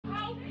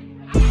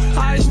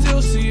I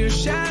still see your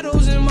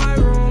shadows in my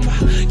room.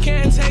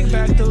 Can't take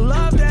back the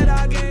love that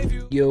I gave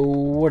you. Yo,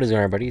 what is going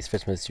on, everybody? It's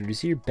Fishman Studios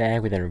here,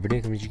 back with another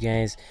video coming to you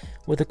guys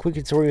with a quick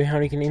tutorial on how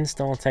you can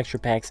install texture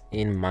packs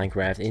in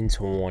Minecraft in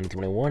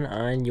 2021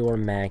 on your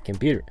Mac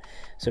computer.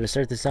 So to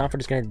start this off, we're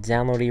just going to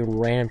download a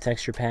random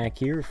texture pack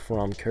here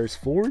from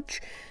CurseForge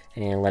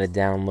and let it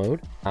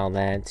download. Allow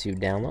that to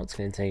download. It's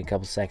going to take a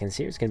couple seconds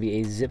here. It's going to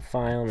be a zip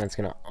file, and that's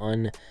going to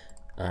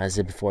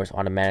unzip it for us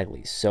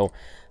automatically. So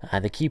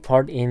the key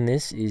part in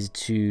this is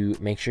to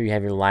make sure you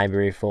have your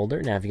library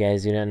folder. Now, if you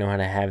guys do not know how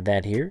to have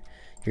that here,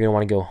 you're going to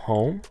want to go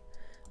home.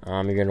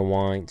 You're going to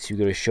want to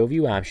go to show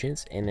view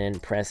options and then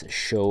press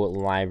show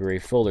library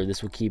folder.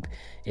 This will keep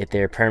it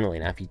there permanently.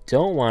 Now, if you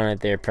don't want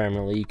it there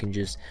permanently, you can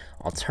just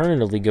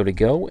alternatively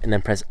go and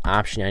then press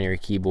option on your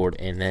keyboard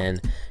and then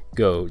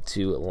go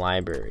to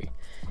library.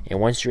 And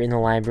once you're in the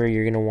library,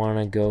 you're going to want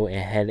to go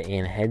ahead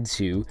and head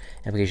to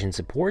application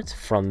support.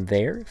 From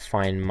there,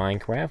 find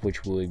Minecraft,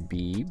 which would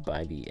be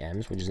by the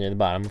M's, which is near the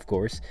bottom, of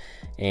course,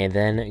 and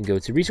then go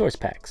to resource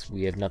packs.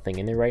 We have nothing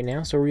in there right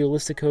now, so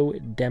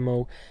Realistico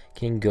demo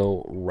can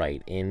go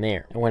right in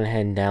there. I went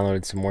ahead and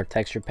downloaded some more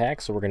texture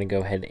packs, so we're going to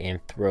go ahead and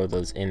throw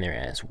those in there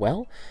as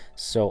well.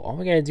 So all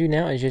we got to do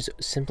now is just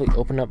simply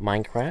open up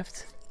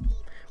Minecraft.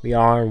 We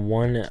are on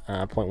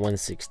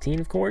 1.116,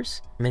 of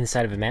course. I'm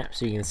inside of a map,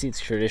 so you can see it's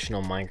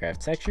traditional Minecraft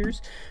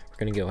textures. We're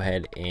going to go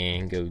ahead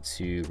and go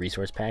to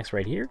resource packs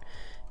right here.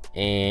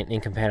 And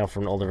incompatible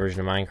from an older version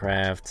of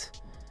Minecraft.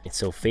 It's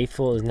So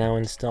Faithful is now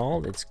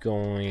installed. It's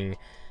going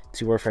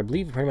to work for, I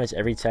believe, pretty much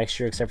every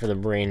texture except for the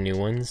brand new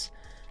ones.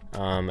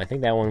 I think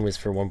that one was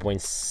for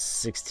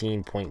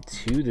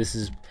 1.16.2. This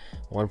is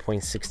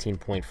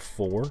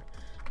 1.16.4.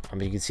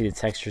 But you can see the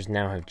textures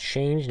now have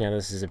changed. Now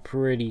this is a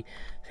pretty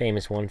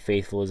famous one,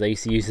 Faithful, as I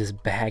used to use this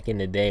back in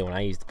the day when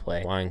I used to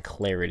play on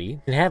Clarity.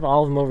 You can have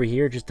all of them over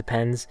here, it just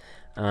depends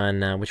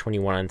on which one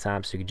you want on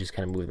top, so you can just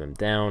kind of move them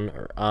down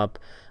or up.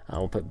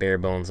 We'll put bare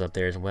bones up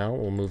there as well.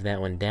 We'll move that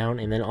one down,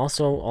 and then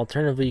also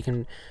alternatively you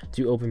can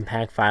do open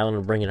pack file and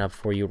it'll bring it up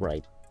for you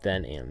right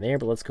then and there.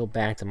 But let's go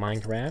back to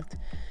Minecraft.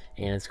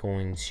 And it's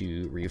going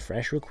to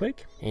refresh real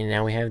quick, and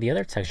now we have the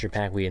other texture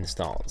pack we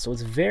installed. So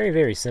it's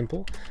very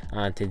simple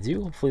to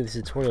do. Hopefully this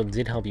tutorial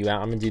did help you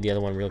out. I'm gonna do the other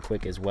one real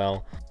quick as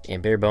well.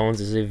 And Bare Bones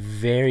is a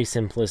very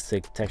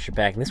simplistic texture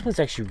pack, and this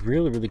one's actually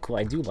really cool.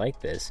 I do like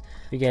this.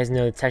 If you guys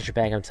know the texture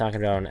pack I'm talking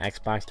about on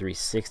Xbox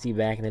 360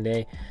 back in the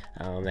day,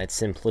 that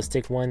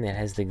simplistic one that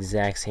has the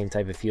exact same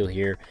type of feel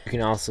here. You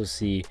can also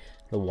see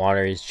the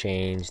water is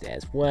changed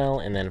as well,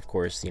 and then of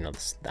course, you know,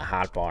 the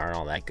hotbar and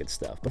all that good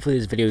stuff. Hopefully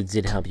this video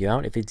did help you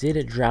out. If it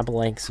did, drop a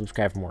like,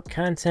 subscribe for more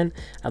content.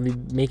 I'll be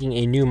making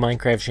a new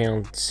Minecraft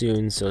channel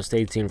soon, so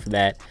stay tuned for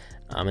that.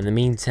 In the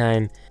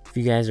meantime, if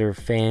you guys are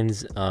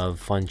fans of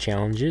fun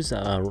challenges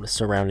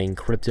surrounding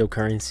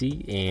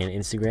cryptocurrency and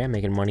Instagram,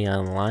 making money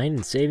online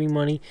and saving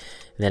money,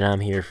 then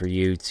I'm here for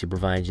you to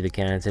provide you the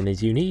content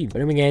that you need.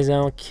 But anyway guys,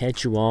 I'll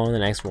catch you all in the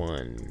next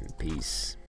one. Peace.